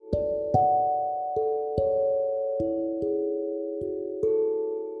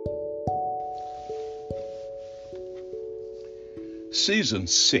Season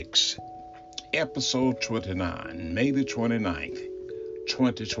 6, Episode 29, May the 29th,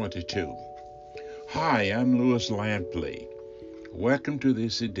 2022. Hi, I'm Louis Lampley. Welcome to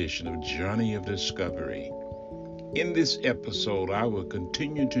this edition of Journey of Discovery. In this episode, I will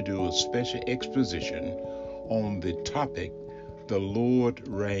continue to do a special exposition on the topic, The Lord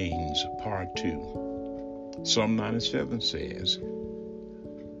Reigns, Part 2. Psalm 97 says,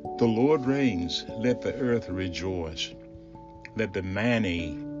 The Lord reigns, let the earth rejoice. Let the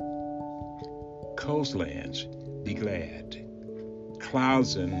many coastlands be glad.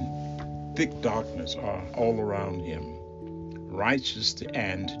 Clouds and thick darkness are all around him. Righteousness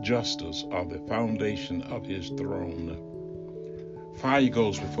and justice are the foundation of his throne. Fire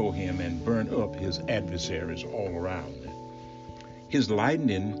goes before him and burn up his adversaries all around. His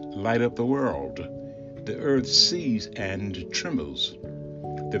lightning light up the world. The earth sees and trembles.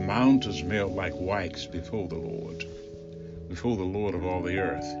 The mountains melt like wax before the Lord of all the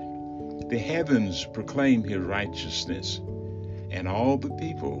earth. The heavens proclaim his righteousness, and all the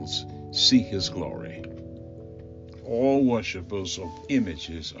peoples see his glory. All worshippers of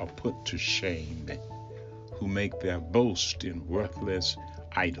images are put to shame, who make their boast in worthless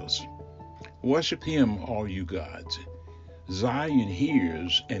idols. Worship him, all you gods. Zion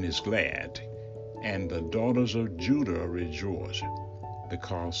hears and is glad, and the daughters of Judah rejoice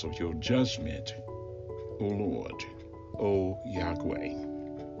because of your judgment, O Lord. O Yahweh.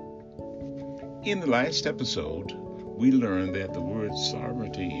 In the last episode, we learned that the word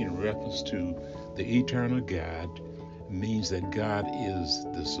sovereignty in reference to the eternal God means that God is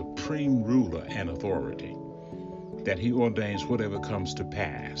the supreme ruler and authority, that he ordains whatever comes to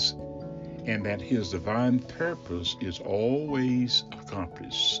pass, and that his divine purpose is always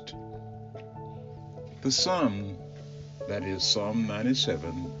accomplished. The psalm, that is Psalm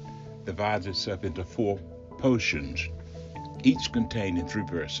 97, divides itself into 4 portions, each containing 3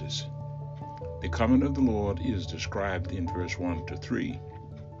 verses. The coming of the Lord is described in verse 1 to 3.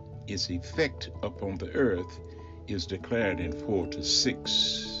 Its effect upon the earth is declared in 4 to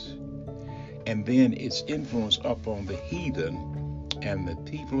 6. And then its influence upon the heathen and the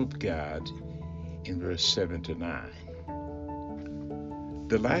people of God in verse 7 to 9.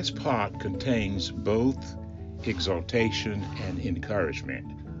 The last part contains both exaltation and encouragement,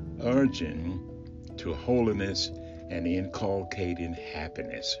 urging to holiness and inculcating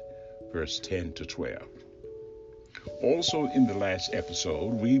happiness, verse 10 to 12. Also in the last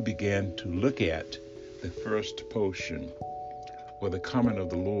episode, we began to look at the first portion where the coming of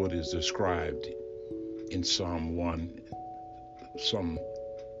the Lord is described in Psalm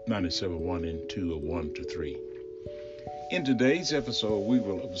 97, 1 and 2, or 1 to 3. In today's episode, we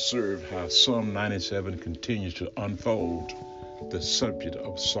will observe how Psalm 97 continues to unfold the subject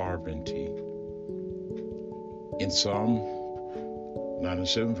of sovereignty. In Psalm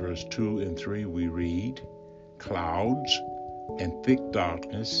 97, verse 2 and 3, we read, Clouds and thick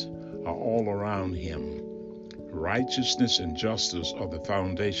darkness are all around him. Righteousness and justice are the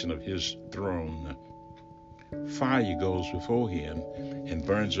foundation of his throne. Fire goes before him and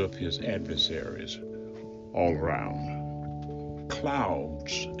burns up his adversaries all around.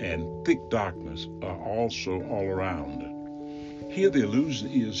 Clouds and thick darkness are also all around. Here the allusion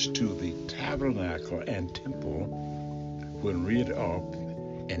is to the tabernacle and temple when reared up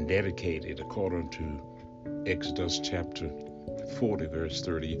and dedicated according to Exodus chapter 40, verse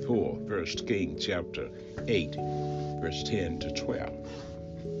 34, 1 Kings chapter 8, verse 10 to 12,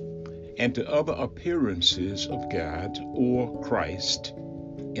 and to other appearances of God or Christ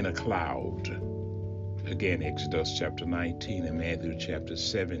in a cloud. Again, Exodus chapter 19 and Matthew chapter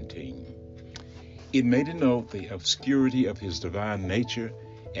 17. It may denote the obscurity of his divine nature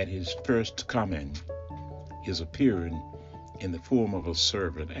at his first coming, his appearing in the form of a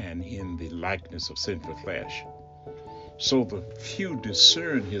servant and in the likeness of sinful flesh. So the few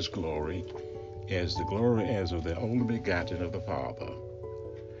discern his glory as the glory as of the only begotten of the Father,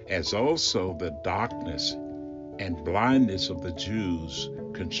 as also the darkness and blindness of the Jews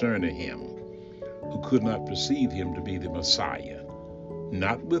concerning him, who could not perceive him to be the Messiah.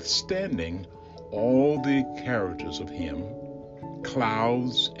 Notwithstanding all the characters of him,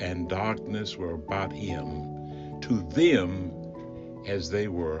 clouds and darkness were about him, to them as they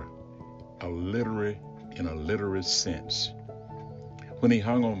were in a literary sense. When he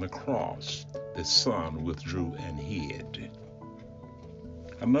hung on the cross, the sun withdrew and hid.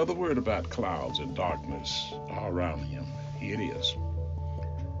 Another word about clouds and darkness are around him. Here it is.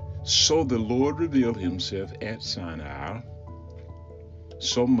 So the Lord revealed himself at Sinai,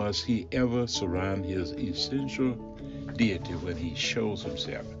 so must he ever surround his essential deity when he shows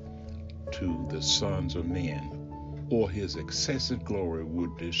himself to the sons of men or his excessive glory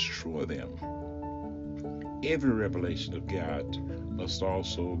would destroy them. Every revelation of God must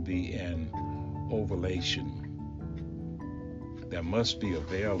also be an ovation. There must be a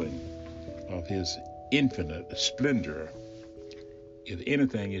veiling of his infinite splendor if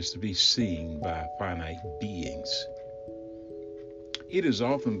anything is to be seen by finite beings. It is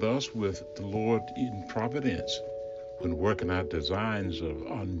often thus with the Lord in providence. When working out designs of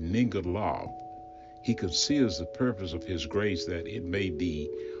unmingled law, he conceals the purpose of his grace that it may be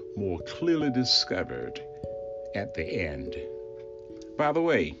more clearly discovered at the end. By the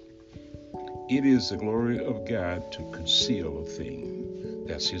way, it is the glory of God to conceal a thing.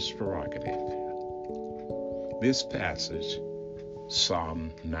 That's his prerogative. This passage,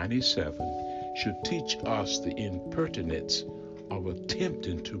 Psalm 97, should teach us the impertinence of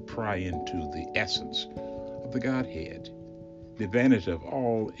attempting to pry into the essence of the Godhead, the vanity of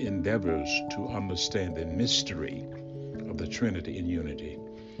all endeavors to understand the mystery of the Trinity in unity,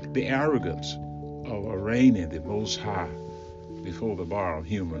 the arrogance of arraigning the Most High before the bar of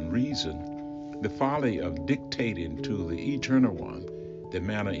human reason, the folly of dictating to the Eternal One the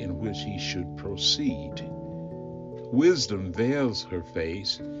manner in which he should proceed. Wisdom veils her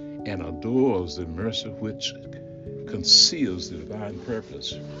face and adores the mercy which conceals the divine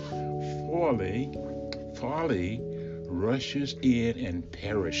purpose. Folly rushes in and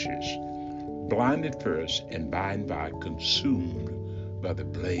perishes, blinded first and by and by consumed by the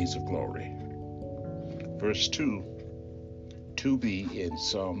blaze of glory. Verse 2b in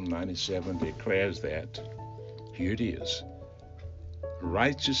Psalm 97 declares that, here it is,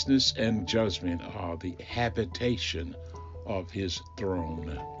 righteousness and judgment are the habitation of his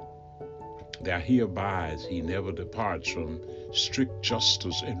throne. There he abides, he never departs from strict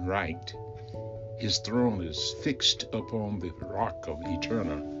justice and right. His throne is fixed upon the rock of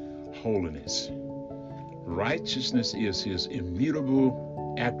eternal holiness. Righteousness is his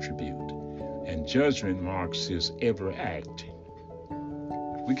immutable attribute, and judgment marks his every act.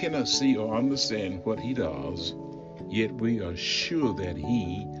 We cannot see or understand what he does, yet we are sure that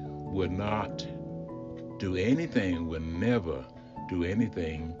he will not do anything, will never do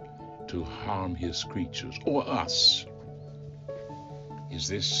anything to harm his creatures or us. Is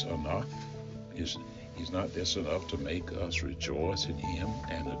this enough? Is not this enough to make us rejoice in him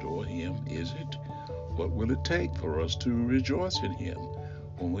and adore him? Is it? What will it take for us to rejoice in him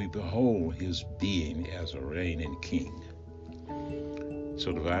when we behold his being as a reigning king?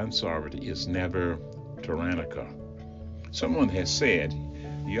 So divine sovereignty is never tyrannical. Someone has said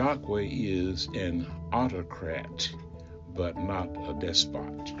Yahweh is an autocrat, but not a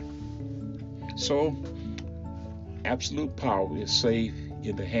despot. So absolute power is safe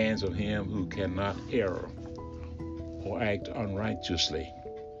in the hands of him who cannot err or act unrighteously.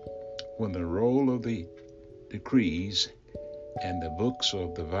 When the roll of the decrees and the books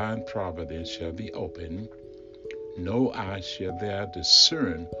of divine providence shall be opened, no eye shall there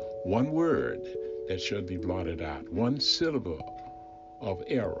discern one word that shall be blotted out, one syllable of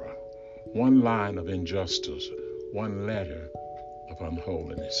error, one line of injustice, one letter of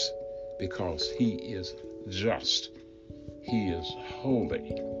unholiness, because he is just, he is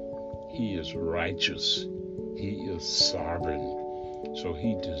holy, he is righteous, he is sovereign. So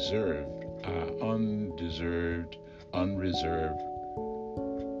he deserved our undeserved, unreserved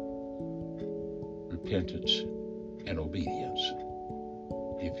repentance and obedience.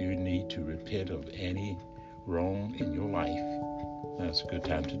 If you need to repent of any wrong in your life, that's a good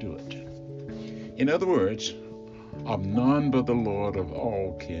time to do it. In other words, of none but the Lord of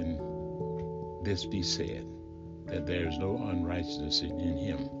all can this be said, that there is no unrighteousness in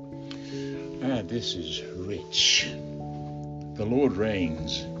him. This is rich. The Lord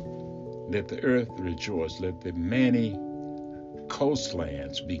reigns. Let the earth rejoice. Let the many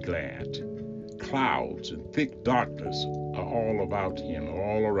coastlands be glad. Clouds and thick darkness are all about him,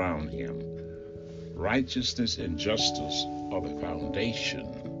 all around him. Righteousness and justice are the foundation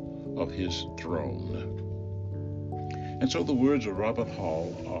of his throne. And so the words of Robert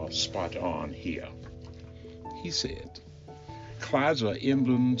Hall are spot on here. He said, clouds are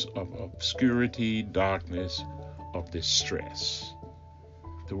emblems of obscurity, darkness, of distress.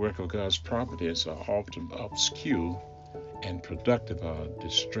 The work of God's providence are often obscure and productive of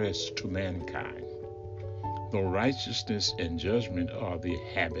distress to mankind. Though righteousness and judgment are the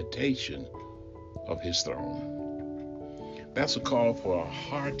habitation of his throne. That's a call for a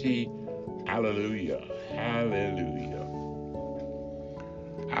hearty hallelujah, hallelujah.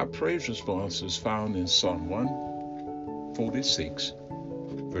 Our praise response is found in Psalm 146,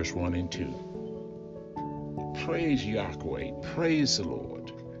 verse 1 and 2. Praise Yahweh, praise the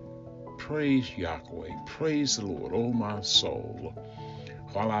Lord. praise Yahweh. Praise the Lord, oh my soul.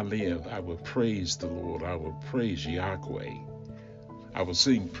 While I live, I will praise the Lord. I will praise Yahweh. I will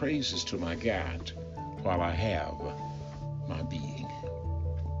sing praises to my God while I have my being.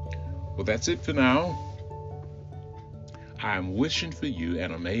 Well, that's it for now. I'm wishing for you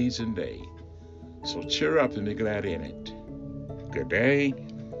an amazing day. So cheer up and be glad in it. Good day.